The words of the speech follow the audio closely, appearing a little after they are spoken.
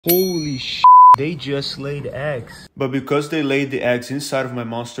Holy sh! They just laid eggs. But because they laid the eggs inside of my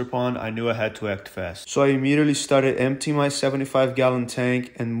monster pond, I knew I had to act fast. So I immediately started emptying my 75-gallon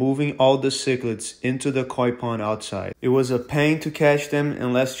tank and moving all the cichlids into the koi pond outside. It was a pain to catch them,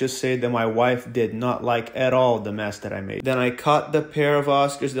 and let's just say that my wife did not like at all the mess that I made. Then I caught the pair of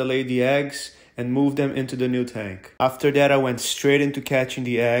Oscars that laid the eggs and moved them into the new tank. After that, I went straight into catching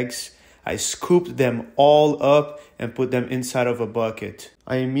the eggs. I scooped them all up and put them inside of a bucket.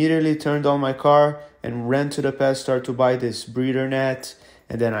 I immediately turned on my car and ran to the pet store to buy this breeder net,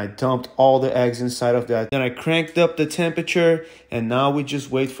 and then I dumped all the eggs inside of that. Then I cranked up the temperature, and now we just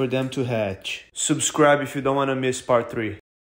wait for them to hatch. Subscribe if you don't want to miss part 3.